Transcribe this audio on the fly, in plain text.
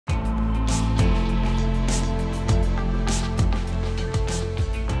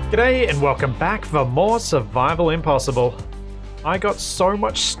G'day and welcome back for more Survival Impossible. I got so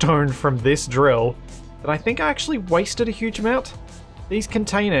much stone from this drill that I think I actually wasted a huge amount. These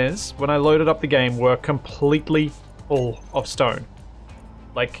containers, when I loaded up the game, were completely full of stone.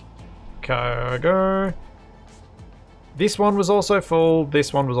 Like, cargo. This one was also full,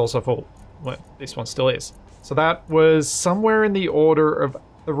 this one was also full. Well, this one still is. So that was somewhere in the order of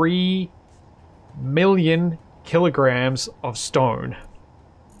 3 million kilograms of stone.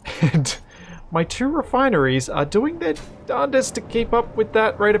 And my 2 refineries are doing their darndest to keep up with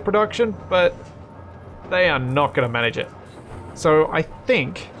that rate of production, but they are not going to manage it. So I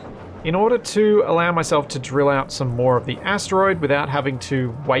think, in order to allow myself to drill out some more of the asteroid without having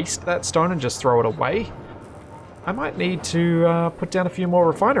to waste that stone and just throw it away, I might need to put down a few more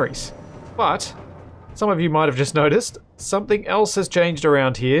refineries. But some of you might have just noticed, something else has changed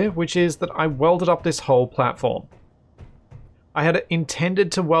around here, which is that I welded up this whole platform. I had intended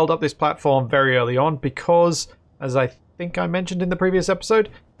to weld up this platform very early on because, as I think I mentioned in the previous episode,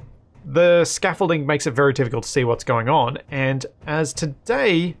 the scaffolding makes it very difficult to see what's going on, and as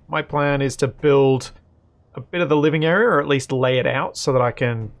today my plan is to build a bit of the living area, or at least lay it out so that I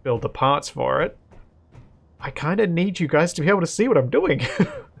can build the parts for it, I kind of need you guys to be able to see what I'm doing.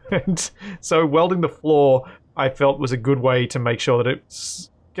 And so welding the floor I felt was a good way to make sure that it's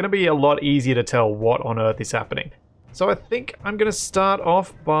going to be a lot easier to tell what on earth is happening. So I think I'm going to start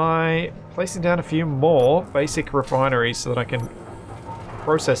off by placing down a few more basic refineries so that I can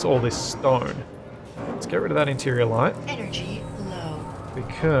process all this stone. Let's get rid of that interior light. Energy low.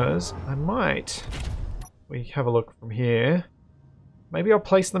 Because I might, we have a look from here, maybe I'll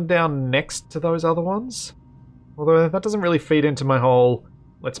place them down next to those other ones. Although that doesn't really feed into my whole,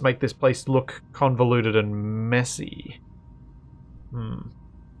 let's make this place look convoluted and messy.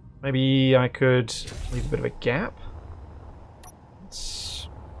 Maybe I could leave a bit of a gap. Let's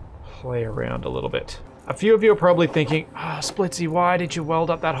play around a little bit. A few of you are probably thinking, Splitsie, why did you weld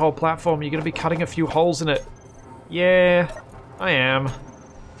up that whole platform? You're going to be cutting a few holes in it. Yeah, I am.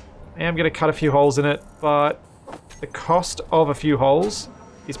 I am going to cut a few holes in it, but the cost of a few holes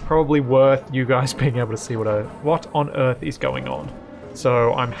is probably worth you guys being able to see what on earth is going on.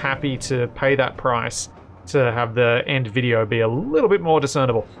 So I'm happy to pay that price to have the end video be a little bit more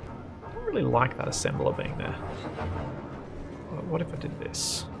discernible. I don't really like that assembler being there. What if I did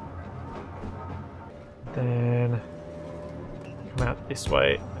this? Then come out this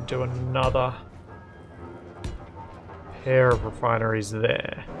way and do another pair of refineries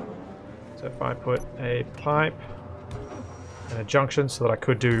there. So if I put a pipe and a junction so that I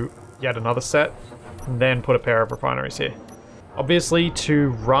could do yet another set, and then put a pair of refineries here. Obviously, to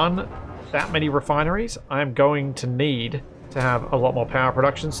run that many refineries, I'm going to need to have a lot more power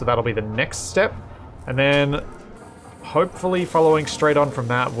production, so that'll be the next step. And then hopefully following straight on from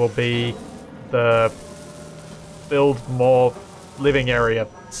that will be the build more living area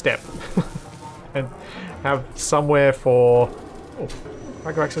step. And have somewhere for... Oh,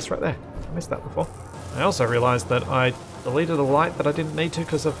 cargo access right there. I missed that before. I also realized that I deleted a light that I didn't need to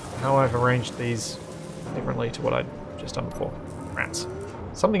because of how I've arranged these differently to what I'd just done before. Rats.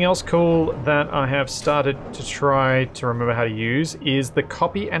 Something else cool that I have started to try to remember how to use is the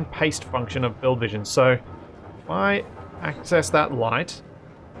copy and paste function of Build Vision. So if I access that light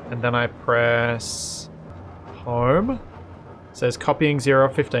and then I press home, it says copying 0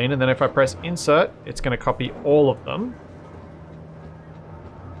 of 15, and then if I press insert, it's going to copy all of them.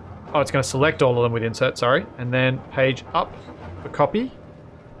 Oh, it's going to select all of them with insert, sorry, and then page up for copy.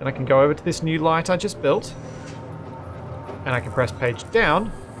 Then I can go over to this new light I just built, and I can press page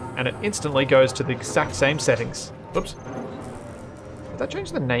down, and it instantly goes to the exact same settings. Oops. Did that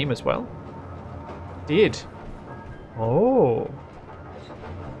change the name as well? It did. Oh.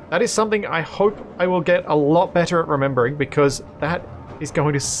 That is something I hope I will get a lot better at remembering, because that is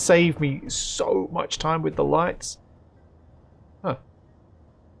going to save me so much time with the lights. Huh.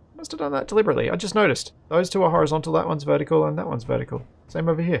 Must have done that deliberately. I just noticed. Those two are horizontal, that one's vertical, and that one's vertical. Same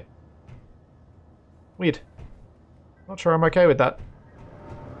over here. Weird. Not sure I'm okay with that.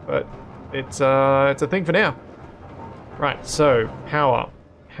 But it's a thing for now. Right, so power.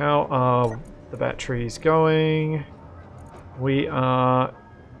 How are the batteries going? We are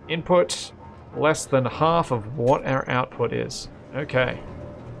input less than half of what our output is. Okay.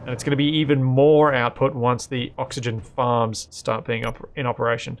 And it's going to be even more output once the oxygen farms start being in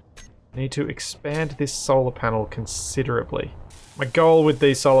operation. I need to expand this solar panel considerably. My goal with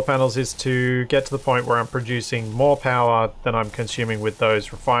these solar panels is to get to the point where I'm producing more power than I'm consuming with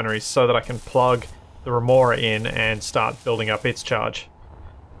those refineries so that I can plug the Remora in and start building up its charge.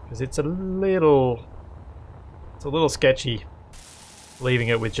 Because it's a little sketchy leaving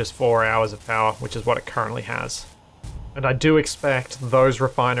it with just 4 hours of power, which is what it currently has. And I do expect those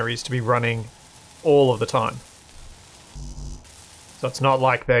refineries to be running all of the time. So it's not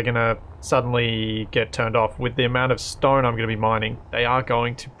like they're going to suddenly get turned off. With the amount of stone I'm going to be mining, they are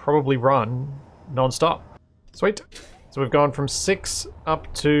going to probably run non-stop. Sweet. So we've gone from 6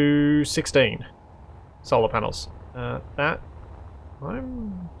 up to 16 solar panels. That,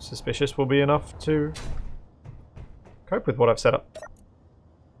 I'm suspicious, will be enough to cope with what I've set up.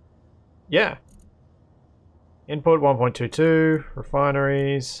 Yeah. Input 1.22,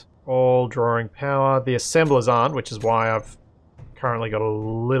 refineries, all drawing power. The assemblers aren't, which is why I've currently got a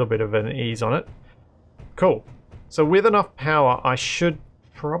little bit of an ease on it. Cool. So with enough power, I should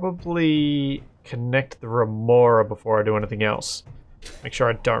probably connect the remora before I do anything else. Make sure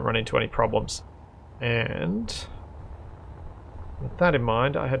I don't run into any problems. And with that in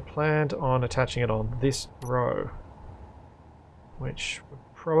mind, I had planned on attaching it on this row, which would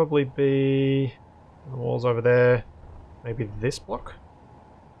probably be the walls over there, maybe this block.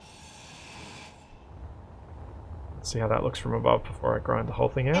 Let's see how that looks from above before I grind the whole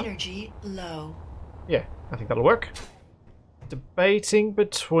thing out. Energy low. Yeah, I think that'll work. Debating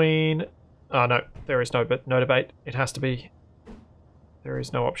between... Oh no, there is no debate. It has to be... There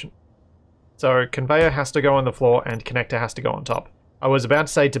is no option. So conveyor has to go on the floor and connector has to go on top. I was about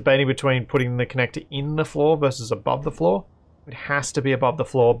to say debating between putting the connector in the floor versus above the floor. It has to be above the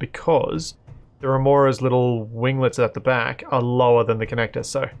floor because the remora's little winglets at the back are lower than the connector,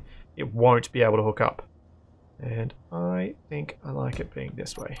 so it won't be able to hook up. And I think I like it being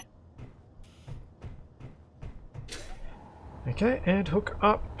this way. Okay, and hook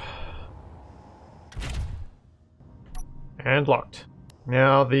up. And locked.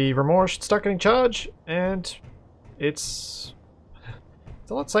 Now the remora should start getting charged, and it's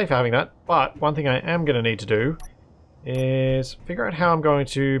a lot safer having that. But one thing I am going to need to do is figure out how I'm going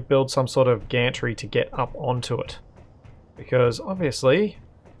to build some sort of gantry to get up onto it. Because obviously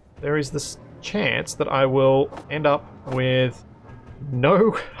there is this chance that I will end up with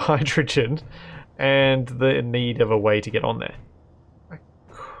no hydrogen and the need of a way to get on there. I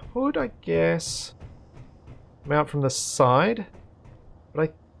could, I guess, mount from the side,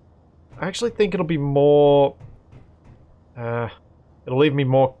 but I actually think it'll be more... it'll leave me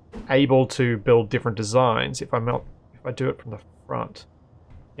more able to build different designs if I do it from the front.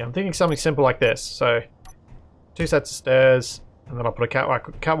 Yeah, I'm thinking something simple like this. So, 2 sets of stairs, and then I'll put a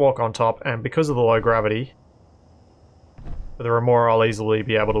catwalk on top, and because of the low gravity, for the remora I'll easily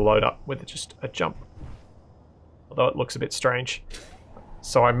be able to load up with just a jump. Although it looks a bit strange.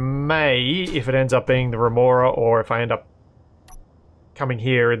 So I may, if it ends up being the remora, or if I end up coming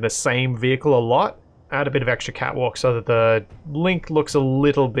here in the same vehicle a lot, add a bit of extra catwalk so that the link looks a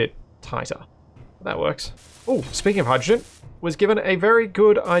little bit tighter. That works. Oh, speaking of hydrogen, was given a very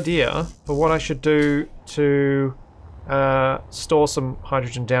good idea for what I should do to store some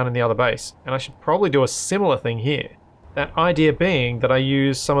hydrogen down in the other base. And I should probably do a similar thing here. That idea being that I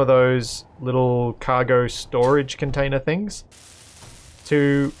use some of those little cargo storage container things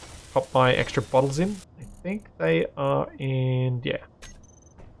to pop my extra bottles in. I think they are in... yeah.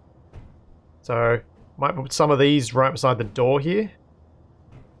 So, might put some of these right beside the door here.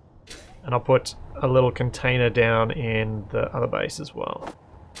 And I'll put a little container down in the other base as well.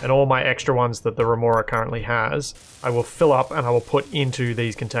 And all my extra ones that the remora currently has, I will fill up and I will put into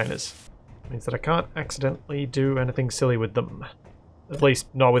these containers. Means that I can't accidentally do anything silly with them. At least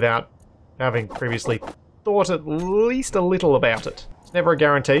not without having previously thought at least a little about it. It's never a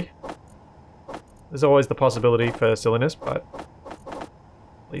guarantee. There's always the possibility for silliness, but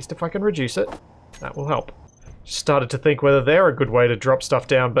at least if I can reduce it, that will help. Just started to think whether they're a good way to drop stuff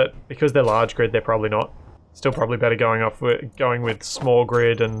down, but because they're large grid, they're probably not. Still probably better going with small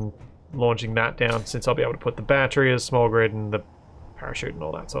grid and launching that down, since I'll be able to put the battery as small grid and the parachute and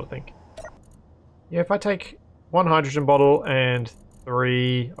all that sort of thing. Yeah, if I take 1 hydrogen bottle and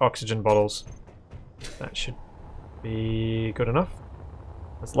 3 oxygen bottles, that should be good enough.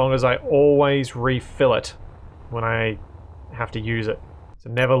 As long as I always refill it when I have to use it. So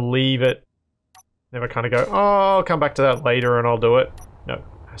never leave it. Never kind of go, oh, I'll come back to that later and I'll do it. No,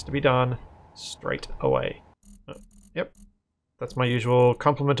 it has to be done straight away. Yep, that's my usual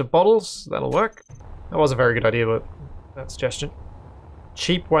complement of bottles. That'll work. That was a very good idea, but that suggestion.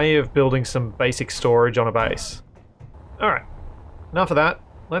 Cheap way of building some basic storage on a base. Alright, enough of that.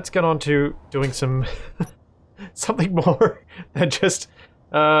 Let's get on to doing some something more than just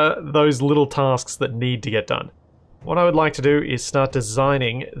those little tasks that need to get done. What I would like to do is start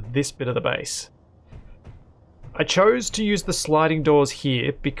designing this bit of the base. I chose to use the sliding doors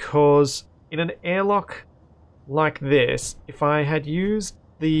here because in an airlock like this, if I had used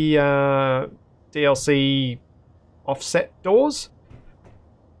the DLC offset doors,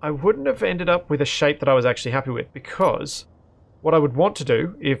 I wouldn't have ended up with a shape that I was actually happy with, because what I would want to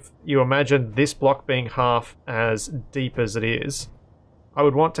do, if you imagine this block being half as deep as it is, I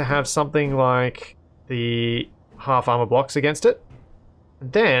would want to have something like the half armor blocks against it.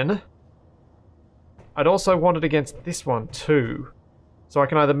 And then I'd also want it against this one too. So I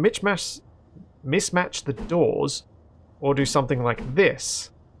can either mismatch the doors or do something like this,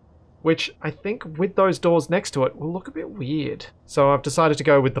 which I think with those doors next to it will look a bit weird. So I've decided to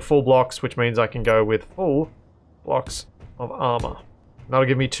go with the full blocks, which means I can go with full blocks of armor. That'll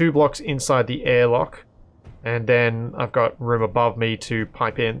give me 2 blocks inside the airlock, and then I've got room above me to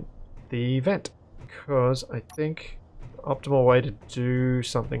pipe in the vent. Because I think the optimal way to do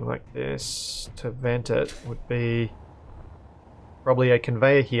something like this to vent it would be probably a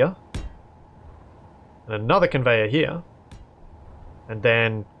conveyor here, and another conveyor here, and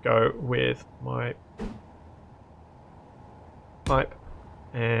then go with my pipe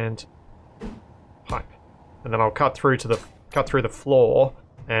and pipe, and then I'll cut through the floor,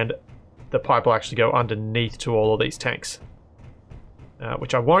 and the pipe will actually go underneath to all of these tanks,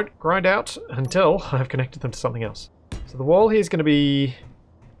 which I won't grind out until I've connected them to something else. So the wall here is going to be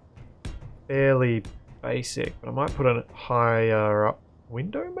fairly basic, but I might put a higher up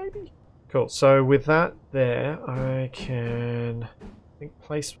window maybe? Cool, so with that there, I can, I think,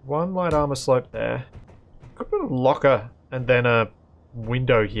 place 1 light armor slope there. Could put a locker and then a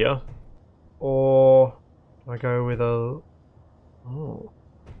window here. Or do I go with a... Oh,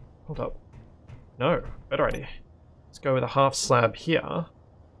 hold up. No, better idea. Let's go with a half slab here.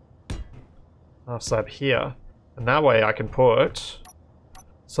 Half slab here. And that way I can put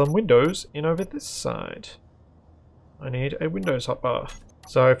some windows in over this side. I need a Windows hotbar.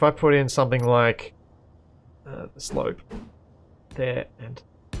 So if I put in something like the slope there and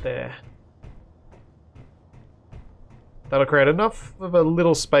there, that'll create enough of a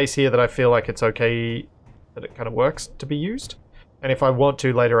little space here that I feel like it's okay, that it kind of works to be used. And if I want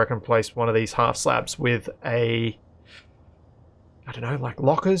to, later I can place one of these half slabs with a, I don't know, like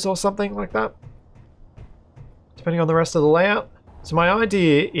lockers or something like that, depending on the rest of the layout. So my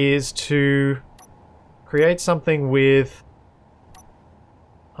idea is to create something with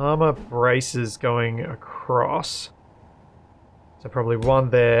armor braces going across. So probably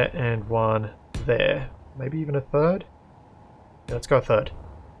 1 there and 1 there. Maybe even a third? Yeah, let's go a third.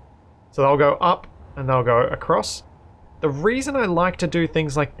 So they'll go up and they'll go across. The reason I like to do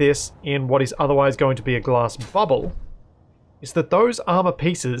things like this in what is otherwise going to be a glass bubble is that those armor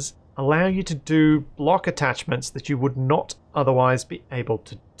pieces allow you to do block attachments that you would not otherwise be able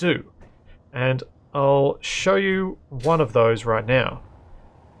to do. And I'll show you one of those right now.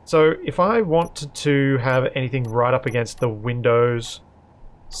 So if I wanted to have anything right up against the windows,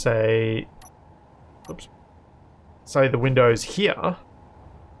 say, oops, say the windows here,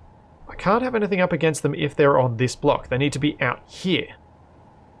 I can't have anything up against them if they're on this block. They need to be out here,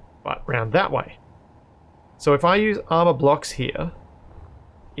 but round that way. So if I use armor blocks here,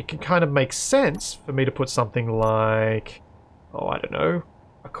 it can kind of make sense for me to put something like, oh, I don't know,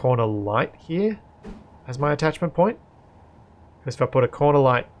 a corner light here as my attachment point. Because if I put a corner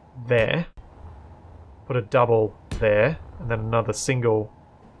light there, put a double there, and then another single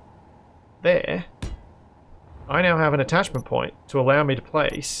there, I now have an attachment point to allow me to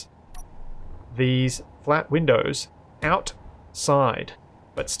place these flat windows outside,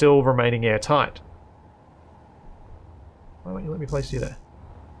 but still remaining airtight. Why won't you let me place you there?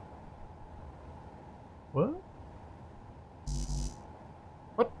 What?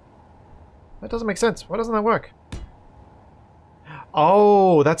 What? That doesn't make sense. Why doesn't that work?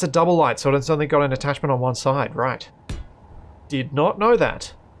 Oh, that's a double light, so it's only got an attachment on one side. Right. Did not know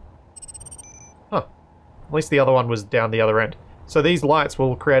that. Huh. At least the other one was down the other end. So these lights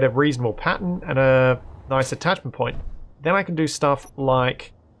will create a reasonable pattern and a nice attachment point. Then I can do stuff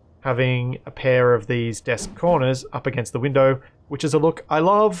like having a pair of these desk corners up against the window, which is a look I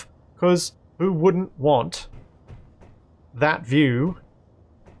love, because who wouldn't want that view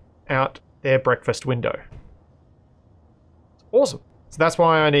out their breakfast window? It's awesome. So that's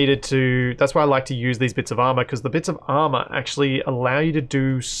why I needed to, that's why I like to use these bits of armor, because the bits of armor actually allow you to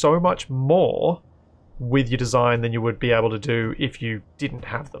do so much more with your design than you would be able to do if you didn't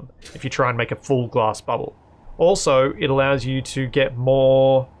have them, if you try and make a full glass bubble. Also, it allows you to get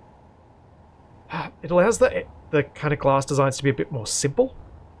more, it allows the kind of glass designs to be a bit more simple,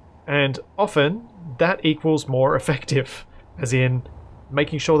 and often that equals more effective, as in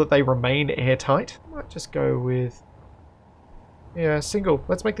making sure that they remain airtight. I might just go with, yeah, single.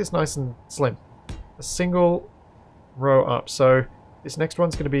 Let's make this nice and slim. A single row up. So this next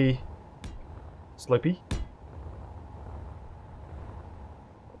one's going to be slopey.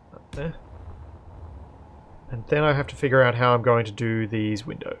 Up there. And then I have to figure out how I'm going to do these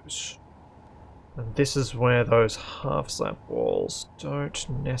windows. And this is where those half slab walls don't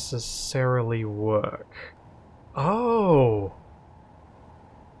necessarily work. Oh!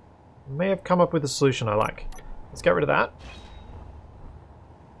 May have come up with a solution I like. Let's get rid of that.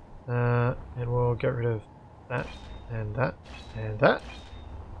 And we'll get rid of that, and that, and that.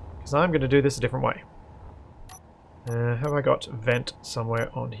 Because I'm going to do this a different way. Have I got vent somewhere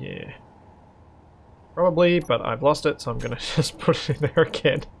on here? Probably, but I've lost it, so I'm going to just put it in there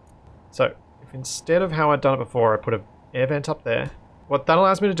again. So, if instead of how I'd done it before, I put an air vent up there, what that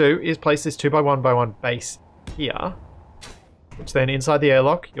allows me to do is place this 2x1x1 base here, which then inside the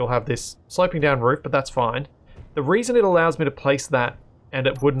airlock, you'll have this sloping down roof, but that's fine. The reason it allows me to place that, and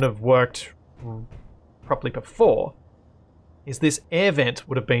it wouldn't have worked properly before, is this air vent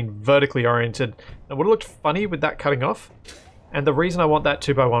would have been vertically oriented. It would have looked funny with that cutting off. And the reason I want that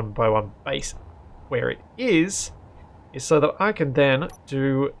 2x1x1 base where it is so that I can then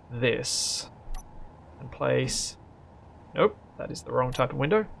do this. And place... Nope, that is the wrong type of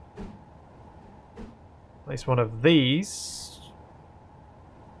window. Place one of these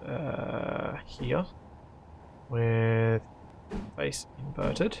here with face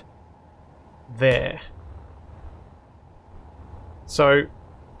inverted. There. So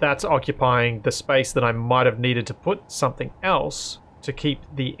that's occupying the space that I might have needed to put something else to keep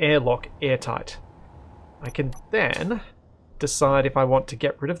the airlock airtight. I can then decide if I want to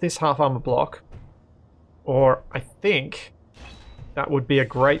get rid of this half armor block, or I think that would be a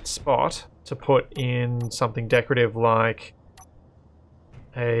great spot to put in something decorative like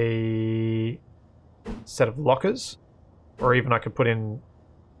a set of lockers, or even I could put in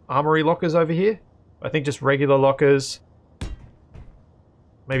armory lockers over here. I think just regular lockers,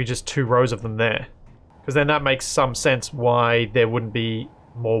 maybe just 2 rows of them there, because then that makes some sense why there wouldn't be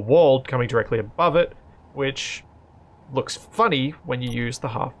more walled coming directly above it, which looks funny when you use the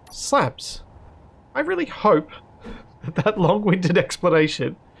half slabs. I really hope that that long-winded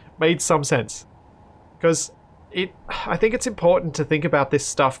explanation made some sense, because I think it's important to think about this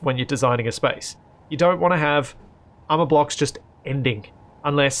stuff when you're designing a space. You don't want to have armor blocks just ending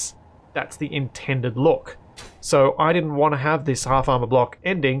unless that's the intended look. So I didn't want to have this half armor block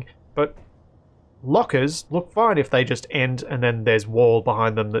ending, but lockers look fine if they just end and then there's wall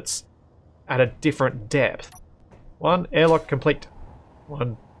behind them that's at a different depth. One airlock complete.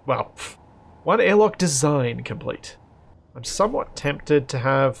 One airlock design complete. I'm somewhat tempted to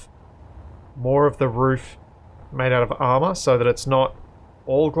have more of the roof made out of armor so that it's not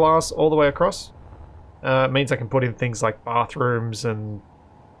all glass all the way across. It means I can put in things like bathrooms and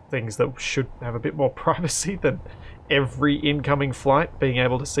things that should have a bit more privacy than every incoming flight being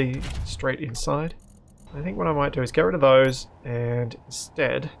able to see straight inside. I think what I might do is get rid of those and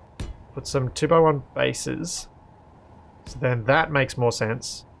instead put some 2x1 bases. So then that makes more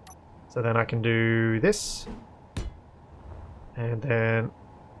sense. So then I can do this. And then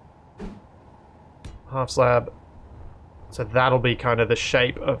half slab. So that'll be kind of the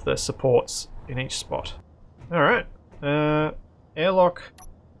shape of the supports in each spot. Alright. Airlock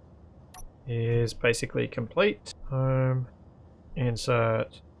is basically complete. Home,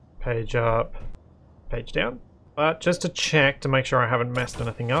 insert, page up, page down. But just to check to make sure I haven't messed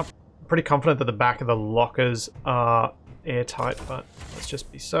anything up, I'm pretty confident that the back of the lockers are airtight, but let's just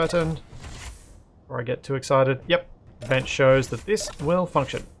be certain before I get too excited. Yep, vent shows that this will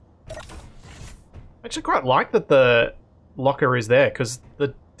function. I actually quite like that the locker is there because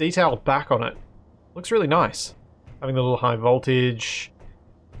the detail back on it looks really nice. Having the little high voltage,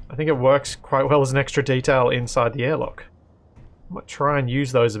 I think it works quite well as an extra detail inside the airlock. I might try and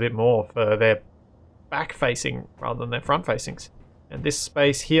use those a bit more for their back facing rather than their front facings. And this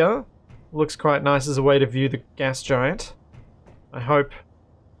space here looks quite nice as a way to view the gas giant. I hope,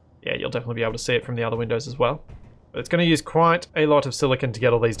 yeah, you'll definitely be able to see it from the other windows as well. But it's going to use quite a lot of silicon to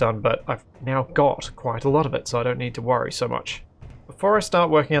get all these done, but I've now got quite a lot of it, so I don't need to worry so much. Before I start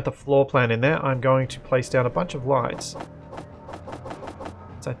working out the floor plan in there, I'm going to place down a bunch of lights.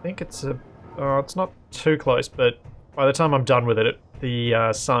 So I think it's it's not too close, but by the time I'm done with it,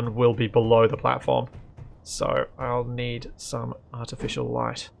 the sun will be below the platform. So I'll need some artificial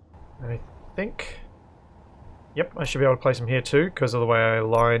light. I think, yep, I should be able to place them here too, because of the way I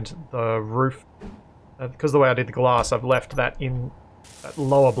aligned the roof. Because of the way I did the glass, I've left that in that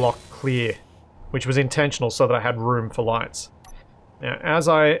lower block clear, which was intentional so that I had room for lights. Now, as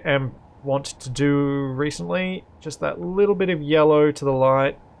I want to do recently, just that little bit of yellow to the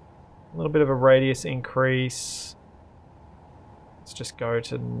light, a little bit of a radius increase, let's just go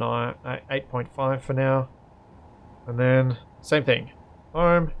to 8.5 for now. And then, same thing.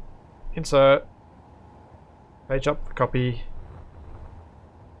 Home, insert, page up for copy,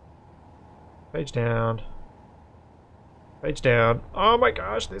 page down, page down. Oh my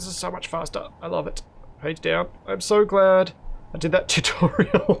gosh, this is so much faster. I love it. Page down. I'm so glad I did that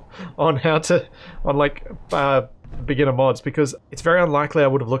tutorial on how to, on like beginner mods, because it's very unlikely I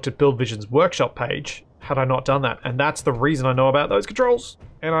would have looked at Build Vision's workshop page had I not done that. And that's the reason I know about those controls.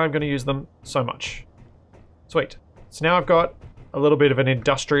 And I'm going to use them so much. Sweet. So now I've got a little bit of an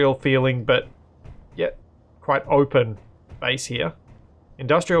industrial feeling, but yet quite open base here.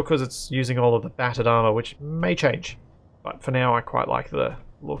 Industrial because it's using all of the battered armor, which may change. But for now, I quite like the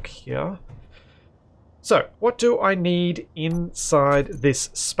look here. So, what do I need inside this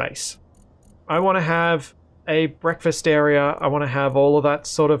space? I want to have a breakfast area. I want to have all of that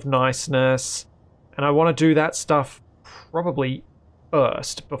sort of niceness. And I want to do that stuff probably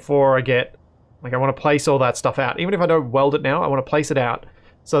first before I get... Like, I want to place all that stuff out. Even if I don't weld it now, I want to place it out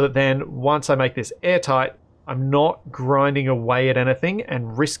so that then once I make this airtight, I'm not grinding away at anything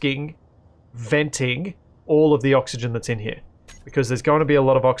and risking venting all of the oxygen that's in here. Because there's going to be a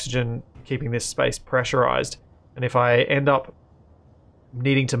lot of oxygen keeping this space pressurized. And if I end up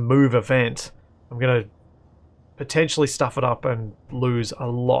needing to move a vent, I'm going to potentially stuff it up and lose a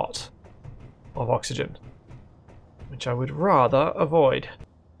lot of oxygen, which I would rather avoid.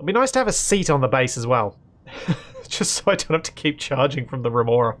 It'd be nice to have a seat on the base as well. Just so I don't have to keep charging from the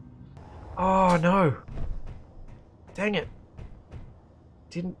Remora. Oh no. Dang it.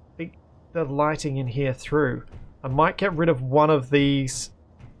 Didn't think the lighting in here through. I might get rid of one of these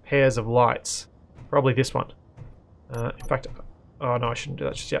pairs of lights. Probably this one. In fact, oh no, I shouldn't do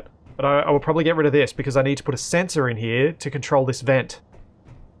that just yet. But I will probably get rid of this because I need to put a sensor in here to control this vent.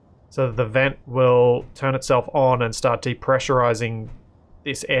 So that the vent will turn itself on and start depressurizing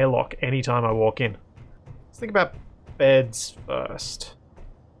this airlock anytime I walk in. Let's think about beds first.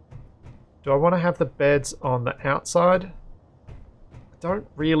 Do I want to have the beds on the outside? I don't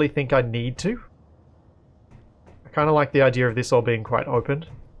really think I need to. I kind of like the idea of this all being quite open.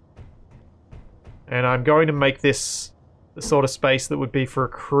 And I'm going to make this the sort of space that would be for a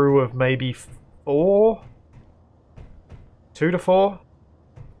crew of maybe 4? 2 to 4?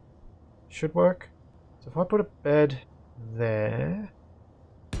 Should work. So if I put a bed there,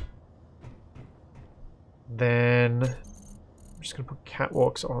 then I'm just going to put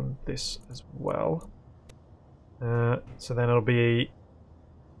catwalks on this as well. So then it'll be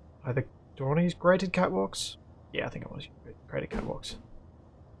either... Do I want to use graded catwalks? Yeah, I think I want to use graded catwalks.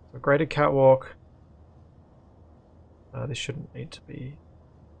 So graded catwalk. This shouldn't need to be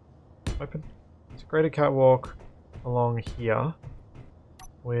open. So graded catwalk along here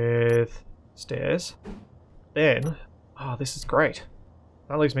with stairs. Then, oh, this is great.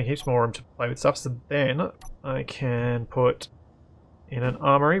 That leaves me heaps more room to play with stuff. So then I can put in an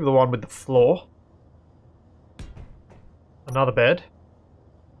armory, the one with the floor. Another bed.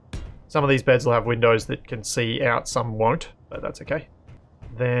 Some of these beds will have windows that can see out, some won't, but that's okay.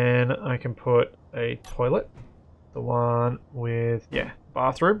 Then I can put a toilet. The one with, yeah,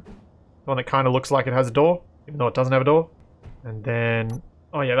 bathroom. The one that kind of looks like it has a door, even though it doesn't have a door. And then,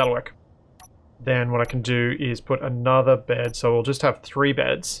 oh yeah, that'll work. Then what I can do is put another bed, so we'll just have 3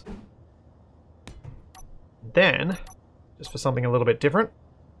 beds. Then, just for something a little bit different,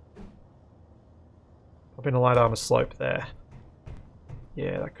 pop in a light armor slope there.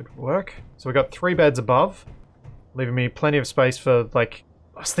 Yeah, that could work. So we've got 3 beds above, leaving me plenty of space for, like,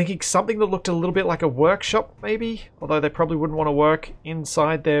 I was thinking something that looked a little bit like a workshop, maybe? Although they probably wouldn't want to work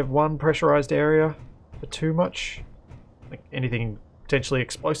inside their one pressurized area for too much. Like anything potentially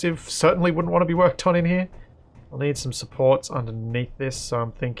explosive certainly wouldn't want to be worked on in here. I'll need some supports underneath this, so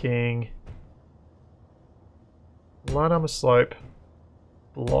I'm thinking light armor slope,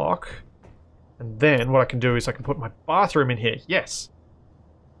 block, and then what I can do is I can put my bathroom in here. Yes!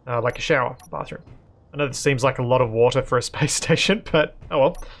 Like a shower bathroom. I know this seems like a lot of water for a space station, but oh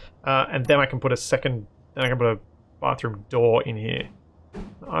well. And then I can put a bathroom door in here.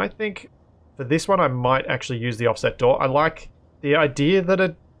 I think for this one I might actually use the offset door. I like the idea that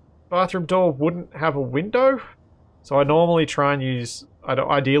a bathroom door wouldn't have a window. So I normally try and use,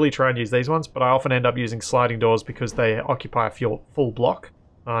 ideally try and use these ones, but I often end up using sliding doors because they occupy a full block.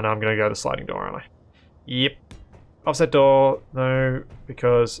 Oh no, I'm going to go the sliding door, aren't I? Yep. Offset door, no,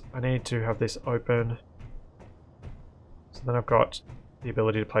 because I need to have this open. So then I've got the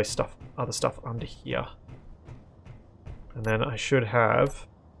ability to place other stuff under here. And then I should have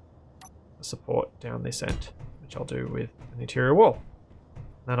a support down this end, which I'll do with an interior wall.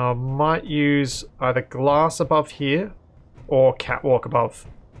 Then I might use either glass above here or catwalk above.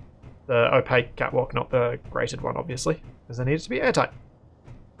 The opaque catwalk, not the grated one, obviously, because they need it to be airtight.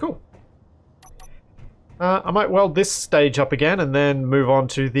 Cool. I might weld this stage up again and then move on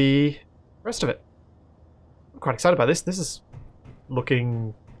to the rest of it. I'm quite excited about this. This is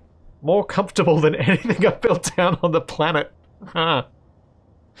looking more comfortable than anything I've built down on the planet.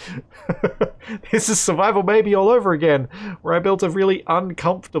 This is Survival Maybe all over again, where I built a really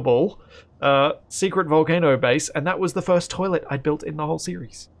uncomfortable secret volcano base, and that was the first toilet I built in the whole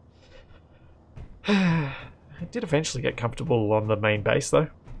series. I did eventually get comfortable on the main base, though.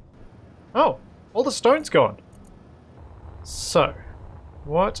 Oh, all the stone's gone. So,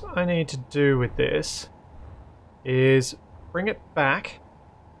 what I need to do with this is bring it back,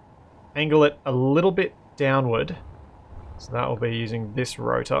 angle it a little bit downward. So that will be using this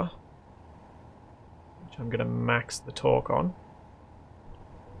rotor, which I'm going to max the torque on.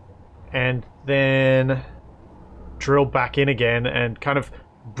 And then drill back in again and kind of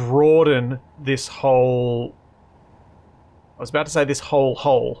broaden this whole... I was about to say this whole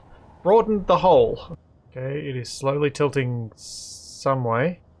hole. Broaden the hole. Okay, it is slowly tilting some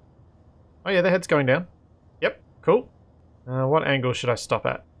way. Oh yeah, the head's going down. Yep, cool. What angle should I stop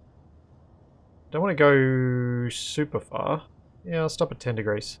at? Don't want to go super far. Yeah, I'll stop at 10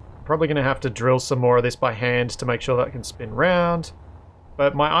 degrees. Probably going to have to drill some more of this by hand to make sure that I can spin round.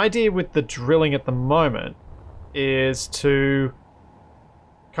 But my idea with the drilling at the moment is to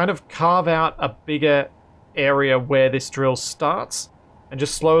kind of carve out a bigger area where this drill starts and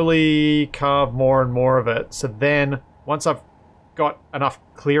just slowly carve more and more of it. So then, once I've got enough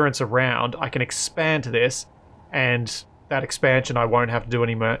clearance around, I can expand this, and that expansion I won't have to do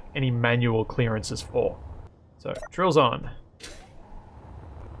any manual clearances for. So, drill's on.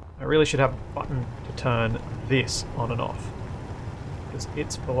 I really should have a button to turn this on and off, because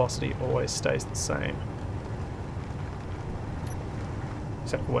its velocity always stays the same.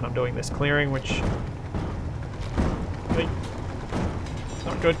 Except for when I'm doing this clearing, which... Hey.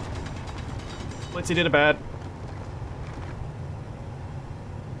 Not good. Splitsie did a bad.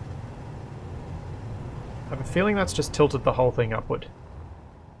 I have a feeling that's just tilted the whole thing upward.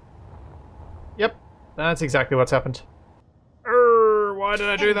 Yep, that's exactly what's happened. Why did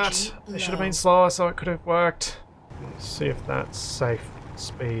I do that? It should have been slower so it could have worked. Let's see if that's safe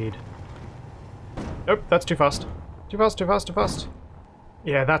speed. Nope, that's too fast. Too fast, too fast, too fast.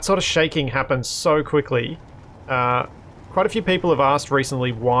 Yeah, that sort of shaking happens so quickly. Quite a few people have asked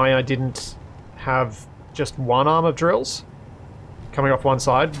recently why I didn't have just one arm of drills coming off one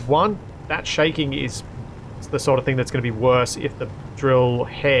side. One, that shaking is the sort of thing that's going to be worse if the drill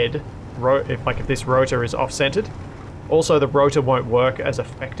head, if this rotor is off-centered. Also, the rotor won't work as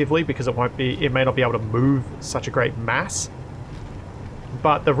effectively because it may not be able to move such a great mass.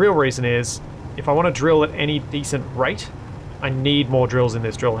 But the real reason is, if I want to drill at any decent rate, I need more drills in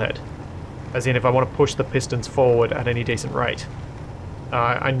this drill head. As in, if I want to push the pistons forward at any decent rate.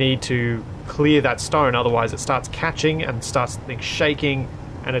 I need to clear that stone, otherwise it starts catching and starts things shaking,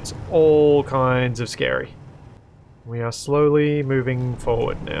 and it's all kinds of scary. We are slowly moving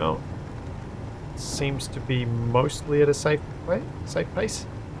forward now. Seems to be mostly at a safe pace.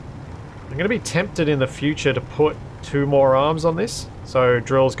 I'm going to be tempted in the future to put 2 more arms on this, so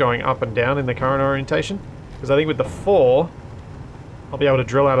drills going up and down in the current orientation, because I think with the 4, I'll be able to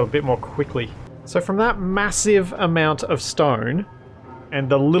drill out a bit more quickly. So from that massive amount of stone and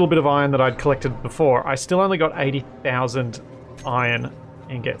the little bit of iron that I'd collected before, I still only got 80,000 iron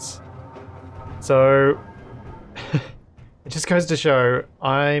ingots. So it just goes to show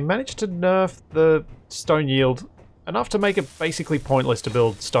I managed to nerf the stone yield enough to make it basically pointless to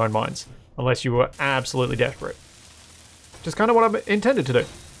build stone mines, unless you were absolutely desperate. Which is kind of what I intended to do.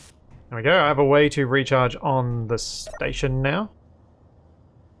 There we go, I have a way to recharge on the station now.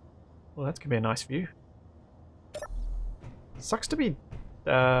 Well, that's gonna be a nice view. Sucks to be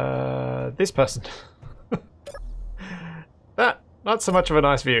this person. Not so much of a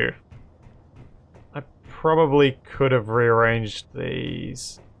nice view. I probably could have rearranged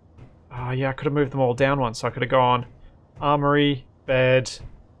these. Oh yeah, I could have moved them all down once, so I could have gone armory, bed.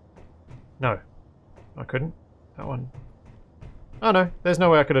 No, I couldn't. That one. Oh no, there's no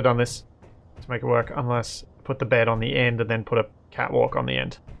way I could have done this to make it work unless I put the bed on the end and then put a catwalk on the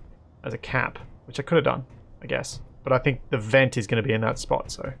end as a cap, which I could have done, I guess. But I think the vent is going to be in that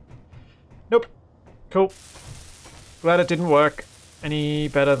spot, so... Nope. Cool. Glad it didn't work any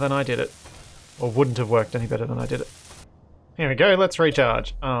better than I did it. Or wouldn't have worked any better than I did it. Here we go, let's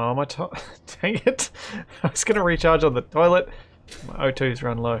recharge. Oh, my dang it. I was going to recharge on the toilet. My O2's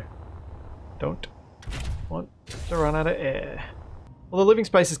run low. Don't want to run out of air. Well, the living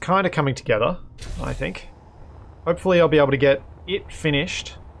space is kind of coming together, I think. hopefully I'll be able to get it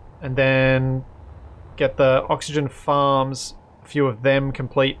finished and then get the oxygen farms, a few of them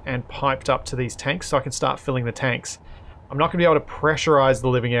complete and piped up to these tanks so I can start filling the tanks. I'm not going to be able to pressurize the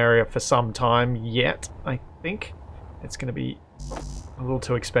living area for some time yet, I think. It's going to be a little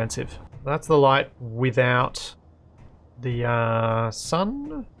too expensive. That's the light without the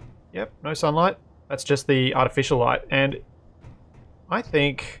sun. Yep, no sunlight. That's just the artificial light. And I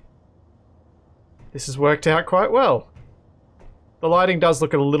think this has worked out quite well. The lighting does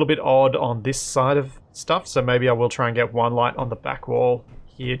look a little bit odd on this side of stuff, so maybe I will try and get one light on the back wall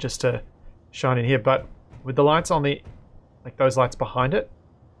here just to shine in here. But with the lights on the, like those lights behind it,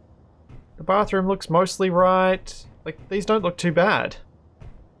 the bathroom looks mostly right. Like, these don't look too bad.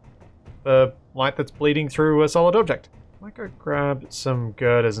 The light that's bleeding through a solid object. I might go grab some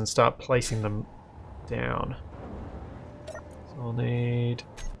girders and start placing them down. So I'll need...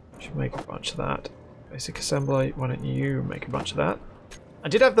 should make a bunch of that. Basic assembler, why don't you make a bunch of that? I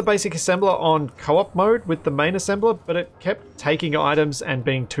did have the basic assembler on co-op mode with the main assembler, but it kept taking items and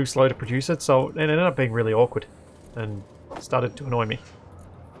being too slow to produce it, so it ended up being really awkward and started to annoy me.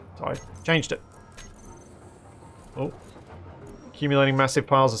 So I changed it. Oh. Accumulating massive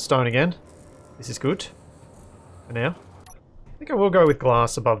piles of stone again. This is good. For now. I think I will go with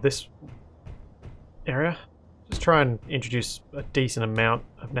glass above this area. Just try and introduce a decent amount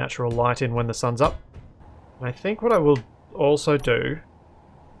of natural light in when the sun's up. And I think what I will also do,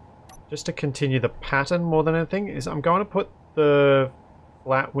 just to continue the pattern more than anything, is I'm going to put the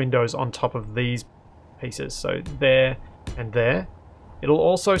flat windows on top of these pieces. So there and there. It'll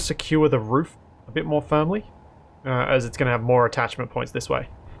also secure the roof a bit more firmly, as it's going to have more attachment points this way.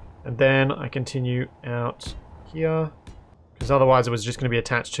 And then I continue out here, because otherwise it was just going to be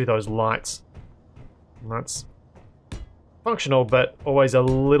attached to those lights. And that's functional, but always a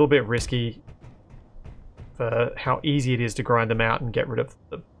little bit risky for how easy it is to grind them out and get rid of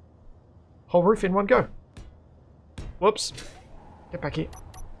the whole roof in one go. Whoops. Get back here.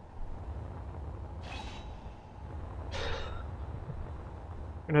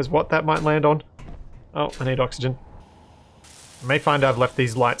 Who knows what that might land on? Oh, I need oxygen. I may find I've left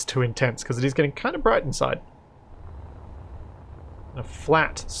these lights too intense because it is getting kind of bright inside. In a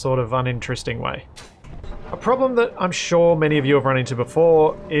flat, sort of uninteresting way. A problem that I'm sure many of you have run into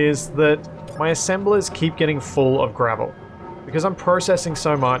before is that my assemblers keep getting full of gravel. Because I'm processing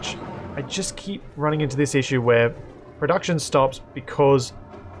so much, I just keep running into this issue where production stops because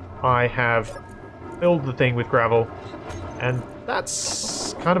I have filled the thing with gravel. And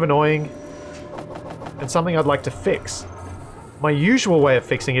that's kind of annoying and something I'd like to fix. My usual way of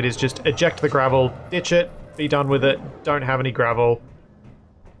fixing it is just eject the gravel, ditch it, be done with it, don't have any gravel.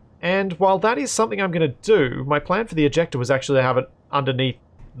 And while that is something I'm going to do, my plan for the ejector was actually to have it underneath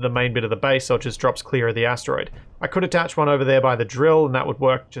the main bit of the base so it just drops clear of the asteroid. I could attach one over there by the drill and that would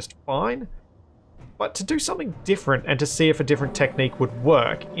work just fine. But to do something different and to see if a different technique would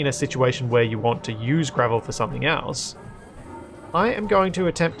work in a situation where you want to use gravel for something else, I am going to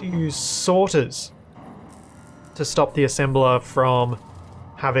attempt to use sorters to stop the assembler from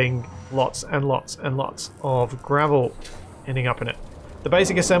having lots and lots and lots of gravel ending up in it. The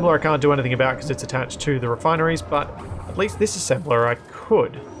basic assembler I can't do anything about because it's attached to the refineries, but at least this assembler I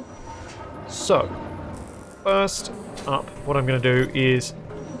could. So, first up, what I'm going to do is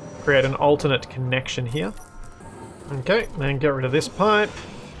create an alternate connection here. Okay, then get rid of this pipe.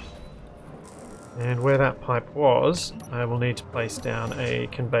 And where that pipe was, I will need to place down a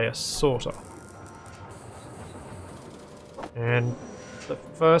conveyor sorter. And the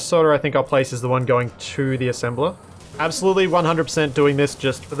first sorter I think I'll place is the one going to the assembler. Absolutely 100% doing this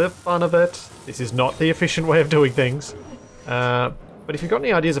just for the fun of it. This is not the efficient way of doing things. But if you've got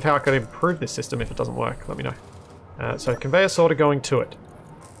any ideas of how I could improve this system if it doesn't work, let me know. So conveyor sorter going to it.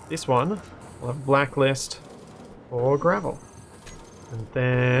 This one will have blacklist for gravel. And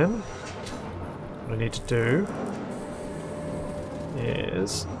then what I need to do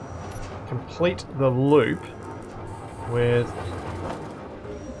is complete the loop with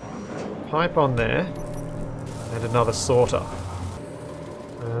pipe on there and another sorter.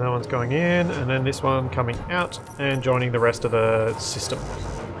 And that one's going in, and then this one coming out and joining the rest of the system.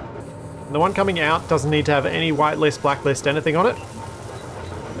 And the one coming out doesn't need to have any whitelist, blacklist, anything on it.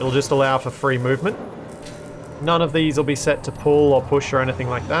 It'll just allow for free movement. None of these will be set to pull or push or anything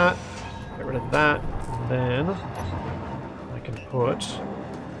like that. Get rid of that, and then I can put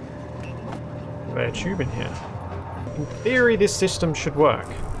a conveyor tube in here. In theory, this system should work,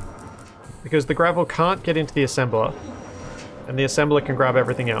 because the gravel can't get into the assembler, and the assembler can grab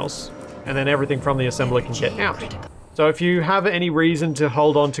everything else, and then everything from the assembler can get out. So if you have any reason to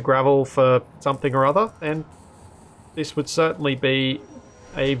hold on to gravel for something or other, then this would certainly be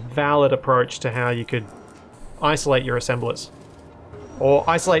a valid approach to how you could isolate your assemblers. Or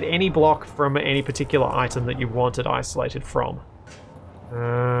isolate any block from any particular item that you want it isolated from.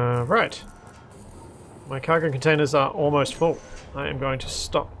 Right. My cargo containers are almost full. I am going to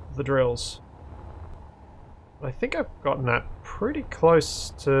stop the drills. I think I've gotten that pretty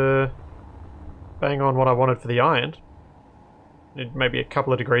close to bang on what I wanted for the iron. Maybe a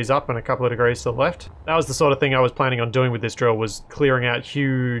couple of degrees up and a couple of degrees to the left. That was the sort of thing I was planning on doing with this drill, was clearing out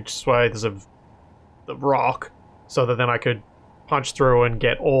huge swathes of the rock so that then I could punch through and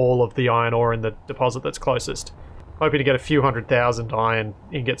get all of the iron ore in the deposit that's closest. Hoping to get a few 100,000 iron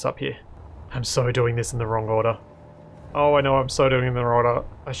ingots up here. I'm so doing this in the wrong order. Oh, I know I'm so doing it in the wrong order.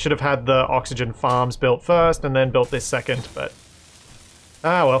 I should have had the oxygen farms built first and then built this second, but...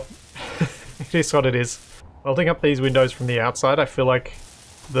 ah, well. It is what it is. Welding up these windows from the outside, I feel like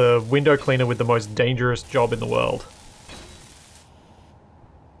the window cleaner with the most dangerous job in the world.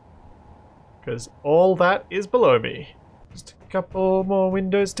 Because all that is below me. Just a couple more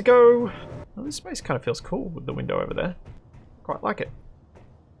windows to go. Well, this space kind of feels cool with the window over there. Quite like it.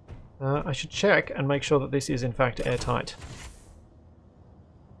 I should check and make sure that this is in fact airtight.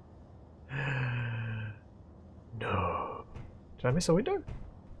 No. Did I miss a window?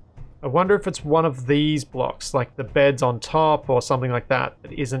 I wonder if it's one of these blocks, like the beds on top or something like that,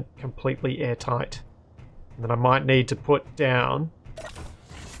 that isn't completely airtight. And then I might need to put down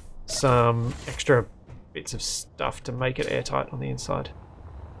some extra bits of stuff to make it airtight on the inside.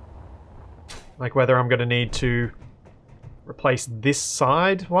 Like whether I'm going to need to replace this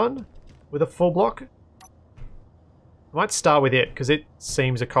side one with a full block. I might start with it because it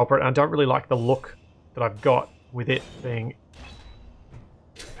seems a culprit. I don't really like the look that I've got with it being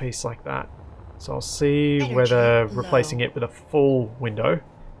a piece like that. So I'll see whether replacing it with a full window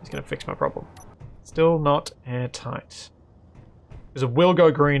is going to fix my problem. Still not airtight. Because it will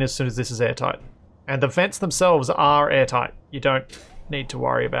go green as soon as this is airtight. And the vents themselves are airtight. You don't need to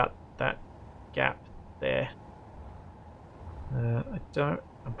worry about that gap there.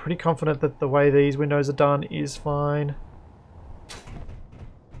 I'm pretty confident that the way these windows are done is fine.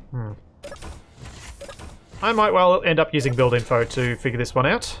 I might well end up using build info to figure this one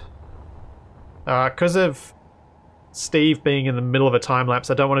out. Because of Steve being in the middle of a time lapse,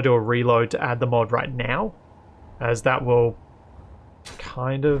 I don't want to do a reload to add the mod right now, as that will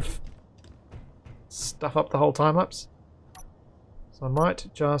kind of stuff up the whole time lapse. So I might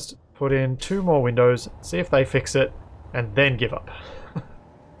just put in 2 more windows, see if they fix it, and then give up.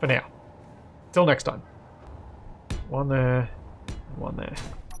 For now. Till next time. 1 there, 1 there.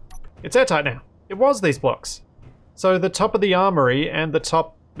 It's airtight now. It was these blocks. So the top of the armory and the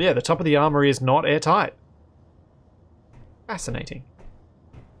top of the armory is not airtight. Fascinating.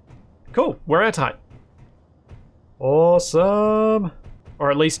 Cool, we're airtight. Awesome. Or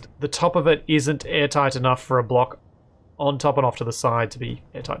at least the top of it isn't airtight enough for a block on top and off to the side to be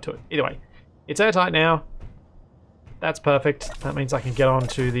airtight to it. Either way, it's airtight now. That's perfect. That means I can get on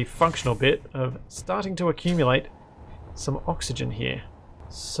to the functional bit of starting to accumulate some oxygen here.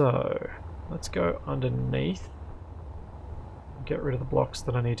 So, let's go underneath. Get rid of the blocks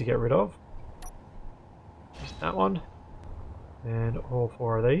that I need to get rid of. Just that one. And all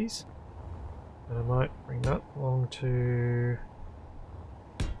 4 of these. And I might bring that along to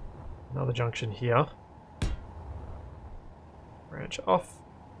another junction here. Branch off.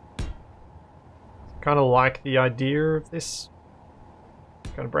 Kind of like the idea of this.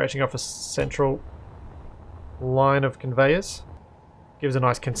 Kind of branching off a central line of conveyors. Gives a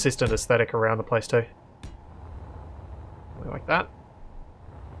nice consistent aesthetic around the place too. Like that.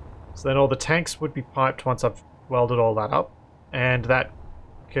 So then all the tanks would be piped once I've welded all that up. And that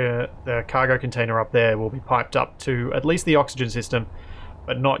the cargo container up there will be piped up to at least the oxygen system,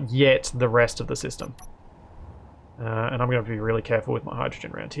 but not yet the rest of the system. And I'm going to be really careful with my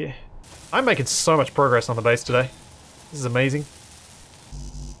hydrogen around here. I'm making so much progress on the base today. This is amazing.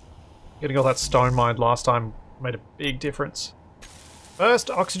 Getting all that stone mined last time made a big difference. First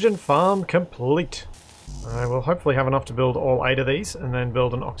oxygen farm complete. I will hopefully have enough to build all 8 of these and then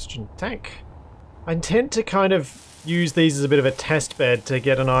build an oxygen tank. I intend to kind of use these as a bit of a test bed to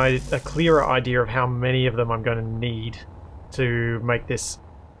get a clearer idea of how many of them I'm going to need to make this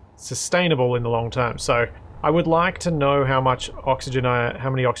sustainable in the long term. So I would like to know how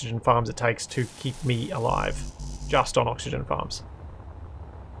many oxygen farms it takes to keep me alive, just on oxygen farms.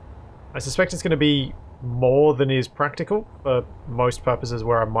 I suspect it's going to be more than is practical for most purposes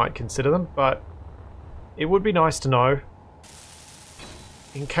where I might consider them, but it would be nice to know.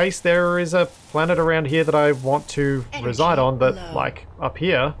 In case there is a planet around here that I want to reside on that, like up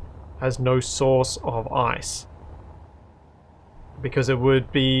here, has no source of ice. because it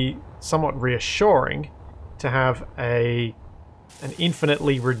would be somewhat reassuring to have an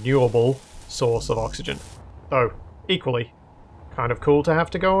infinitely renewable source of oxygen. Though, equally, kind of cool to have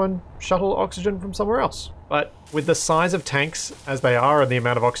to go and shuttle oxygen from somewhere else. But with the size of tanks as they are and the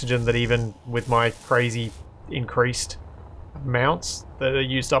amount of oxygen that even with my crazy increased amounts that are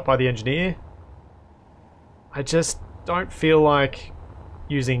used up by the engineer, I just don't feel like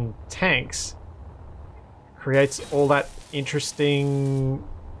using tanks creates all that many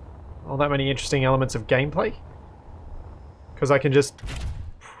interesting elements of gameplay. Because I can just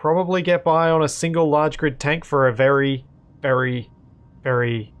probably get by on a single large grid tank for a very, very,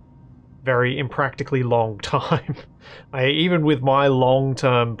 very, very impractically long time. Even with my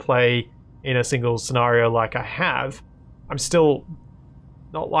long-term play in a single scenario like I have, I'm still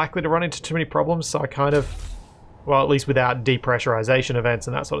not likely to run into too many problems, so I kind of, well, at least without depressurization events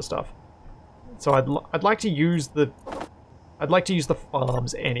and that sort of stuff. So I'd like to use the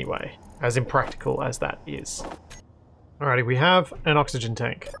farms anyway, as impractical as that is. Alrighty, we have an oxygen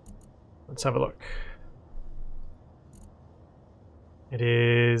tank. Let's have a look. It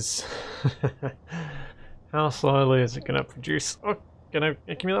is... How slowly is it going to produce... Oh, going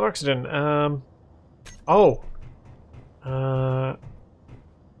to accumulate oxygen.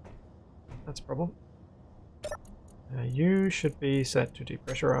 That's a problem. You should be set to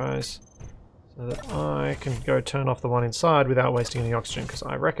depressurize so that I can go turn off the one inside without wasting any oxygen, because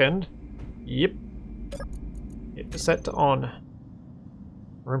I reckon... Yep. It was set to on.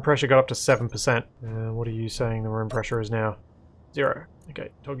 Room pressure got up to 7%. What are you saying the room pressure is now? 0. Okay,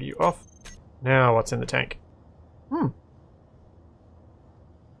 toggle you off. Now what's in the tank?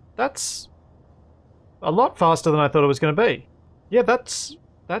 That's a lot faster than I thought it was going to be. Yeah, that's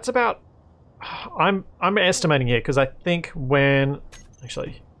about... I'm estimating here, because I think when...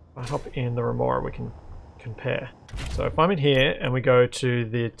 Actually, if I hop in the Remora, we can compare. So if I'm in here and we go to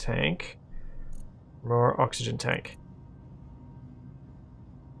the tank, Remora oxygen tank.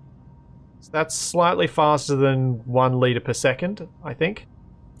 So that's slightly faster than 1 litre per second, I think.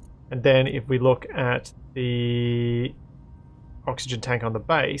 And then if we look at the oxygen tank on the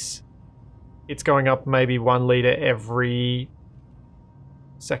base, it's going up maybe 1 litre every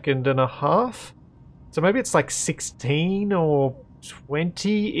second and a half. So maybe it's like 16 or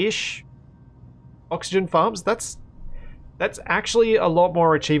 20-ish oxygen farms. That's actually a lot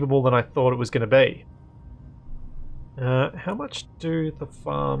more achievable than I thought it was going to be. How much do the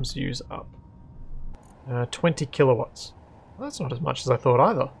farms use up? 20 kilowatts. Well, that's not as much as I thought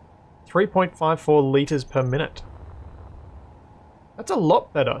either. 3.54 litres per minute. That's a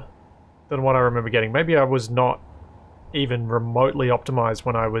lot better than what I remember getting. Maybe I was not even remotely optimized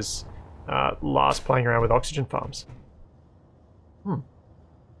when I was last playing around with oxygen farms.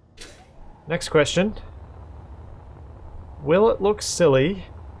 Next question. Will it look silly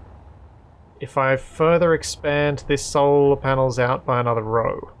if I further expand this solar panels out by another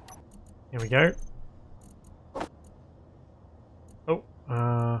row? Here we go. Oh,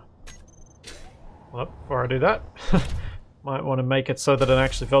 well, before I do that, might want to make it so that it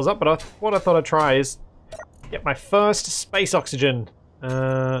actually fills up, but what I thought I'd try is get my first space oxygen.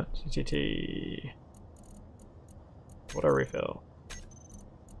 GTT. Water refill.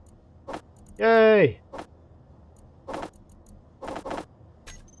 Yay!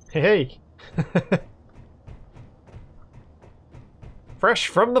 Hey! Fresh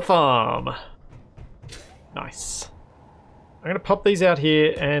from the farm. Nice. I'm going to pop these out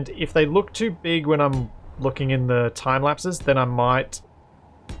here, and if they look too big when I'm looking in the time lapses, then I might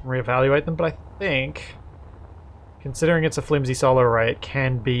reevaluate them, but I think, considering it's a flimsy solar array, it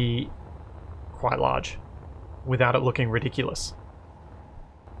can be quite large without it looking ridiculous.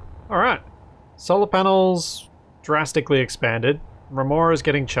 Alright, solar panels drastically expanded. Remora is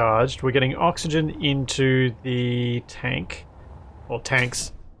getting charged. We're getting oxygen into the tank, or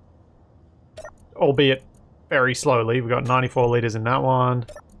tanks, albeit very slowly. We got 94 litres in that one.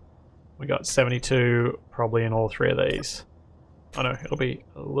 We got 72 probably in all 3 of these. Oh no, it'll be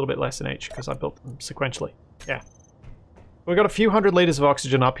a little bit less in each because I built them sequentially. Yeah. We've got a few hundred litres of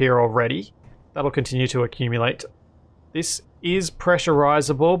oxygen up here already. That'll continue to accumulate. This is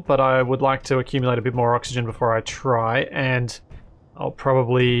pressurizable, but I would like to accumulate a bit more oxygen before I try, and I'll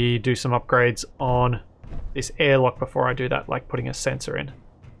probably do some upgrades on this airlock before I do that, like putting a sensor in.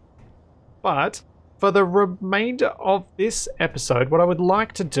 But for the remainder of this episode, what I would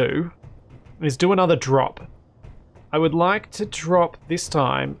like to do is do another drop. I would like to drop this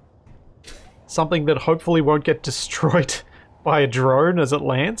time something that hopefully won't get destroyed by a drone as it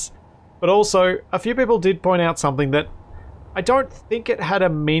lands. But also, a few people did point out something that I don't think it had a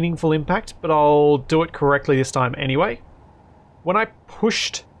meaningful impact, but I'll do it correctly this time anyway. when I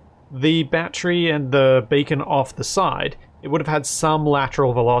pushed the battery and the beacon off the side, it would have had some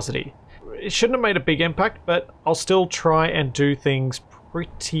lateral velocity. It shouldn't have made a big impact, but I'll still try and do things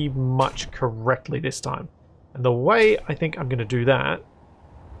pretty much correctly this time. And the way I think I'm going to do that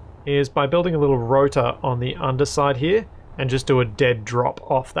is by building a little rotor on the underside here and just do a dead drop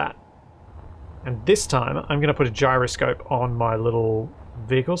off that. And this time I'm going to put a gyroscope on my little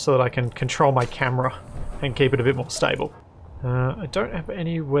vehicle so that I can control my camera and keep it a bit more stable. I don't have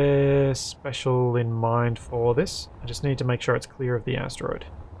anywhere special in mind for this. I just need to make sure it's clear of the asteroid.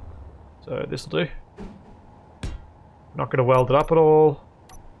 So this will do. Not going to weld it up at all,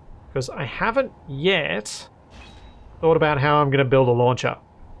 because I haven't yet thought about how I'm going to build a launcher.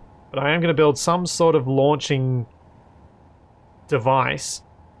 But I am going to build some sort of launching device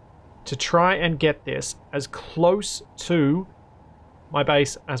to try and get this as close to my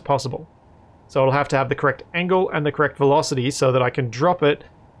base as possible. So it'll have to have the correct angle and the correct velocity so that I can drop it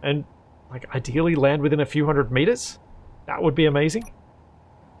and, like, ideally land within a few hundred meters. That would be amazing.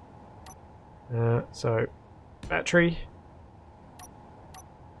 So, battery.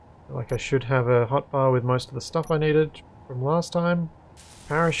 I feel like I should have a hotbar with most of the stuff I needed from last time.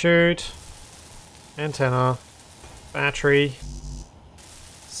 Parachute, antenna, battery,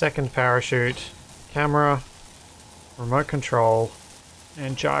 second parachute, camera, remote control,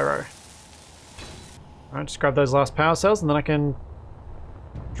 and gyro. Alright, just grab those last power cells and then I can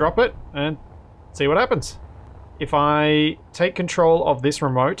drop it and see what happens. If I take control of this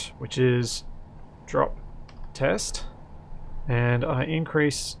remote, which is drop test, and I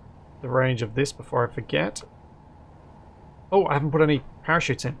increase the range of this before I forget. Oh, I haven't put any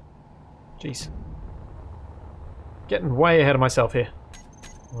parachutes in. Jeez. Getting way ahead of myself here.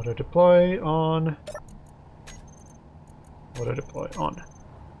 Auto deploy on. Auto deploy on.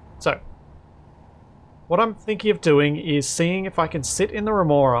 So, what I'm thinking of doing is seeing if I can sit in the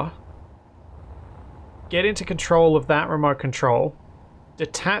remora, get into control of that remote control,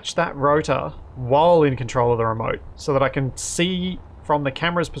 detach that rotor while in control of the remote so that I can see from the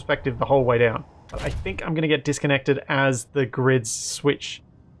camera's perspective the whole way down. But I think I'm going to get disconnected as the grids switch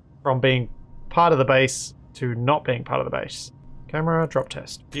from being part of the base to not being part of the base. Camera, drop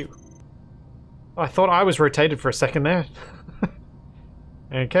test, view. I thought I was rotated for a second there.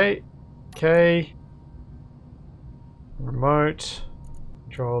 Okay. Okay. Remote.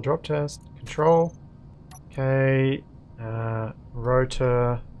 Control, drop test. Control. Okay.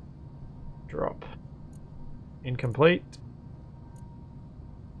 Rotor. Drop. Incomplete.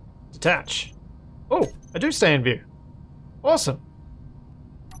 Detach. Oh, I do stay in view. Awesome.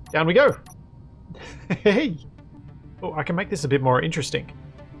 Down we go. Hey. Oh, I can make this a bit more interesting.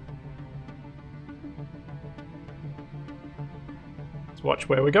 Let's watch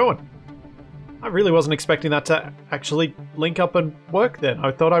where we're going. I really wasn't expecting that to actually link up and work then.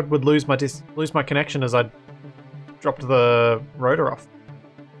 I thought I would lose my connection as I dropped the rotor off.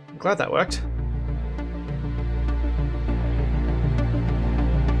 I'm glad that worked.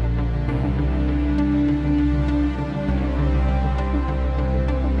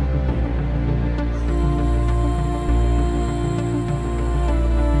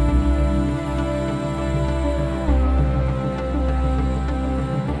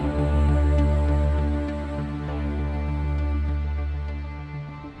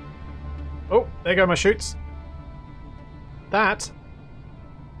 Oh, there go my chutes. That,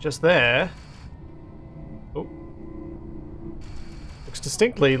 just there, oh, looks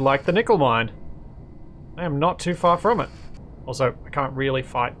distinctly like the nickel mine. I am not too far from it. Also, I can't really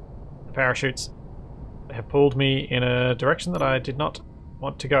fight the parachutes. They have pulled me in a direction that I did not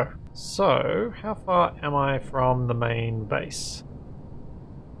want to go. So, how far am I from the main base?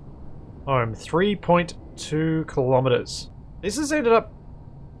 Oh, I'm 3.2 kilometers. This has ended up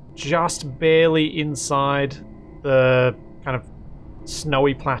just barely inside the kind of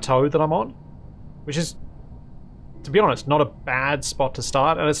snowy plateau that I'm on, which is, to be honest, not a bad spot to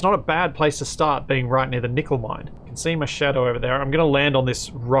start, and it's not a bad place to start being right near the nickel mine. You can see my shadow over there. I'm going to land on this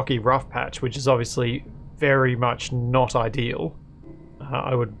rocky rough patch, which is obviously very much not ideal.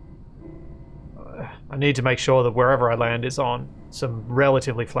 I need to make sure that wherever I land is on some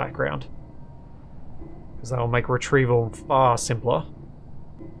relatively flat ground, because that will make retrieval far simpler.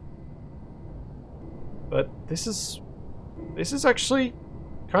 But this is actually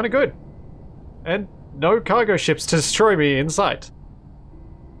kind of good. And no cargo ships to destroy me in sight,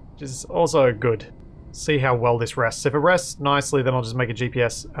 which is also good. See how well this rests. If it rests nicely, then I'll just make a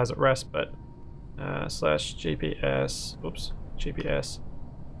GPS as it rests, but slash GPS, oops, GPS,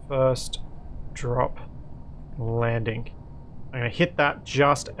 first drop landing. I'm going to hit that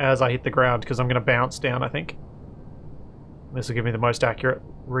just as I hit the ground because I'm going to bounce down, I think. This will give me the most accurate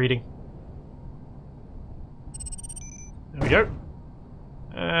reading. There we go.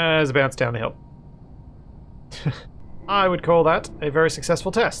 There's a bounce down the hill. I would call that a very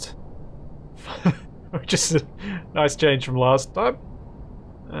successful test. Which is a nice change from last time.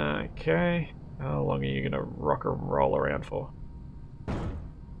 Okay. How long are you going to rock and roll around for? There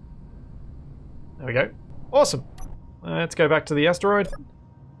we go. Awesome. Let's go back to the asteroid.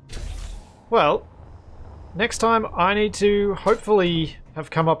 Well, next time I need to hopefully have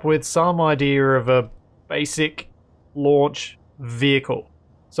come up with some idea of a basic launch vehicle.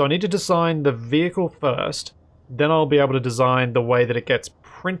 So I need to design the vehicle first, then I'll be able to design the way that it gets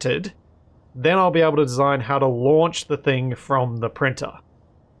printed, then I'll be able to design how to launch the thing from the printer.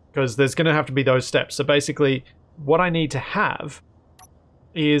 Because there's going to have to be those steps. So basically, what I need to have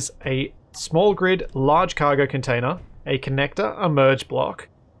is a small grid, large cargo container, a connector, a merge block,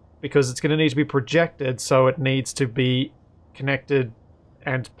 because it's going to need to be projected, so it needs to be connected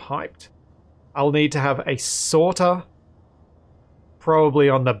and piped. I'll need to have a sorter, probably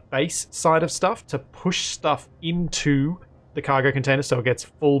on the base side of stuff, to push stuff into the cargo container so it gets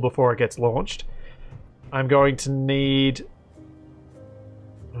full before it gets launched. I'm going to need...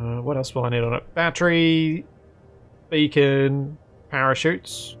 what else will I need on it? Battery, beacon,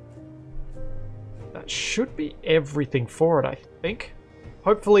 parachutes. That should be everything for it, I think.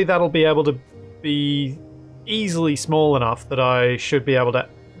 Hopefully that'll be able to be easily small enough that I should be able to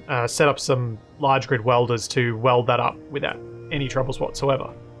set up some large grid welders to weld that up without any troubles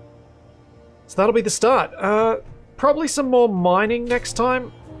whatsoever. So that'll be the start. Probably some more mining next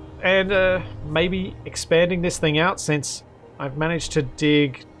time, and maybe expanding this thing out, since I've managed to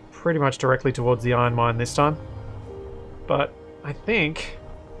dig pretty much directly towards the iron mine this time. But I think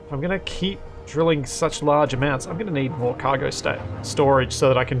if I'm going to keep drilling such large amounts, I'm going to need more cargo storage so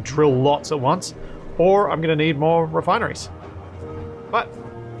that I can drill lots at once, or I'm going to need more refineries. But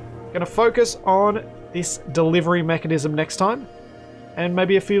I'm going to focus on this delivery mechanism next time, and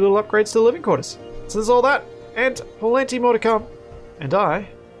maybe a few little upgrades to the living quarters. So there's all that, and plenty more to come, and I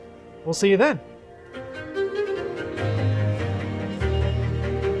will see you then.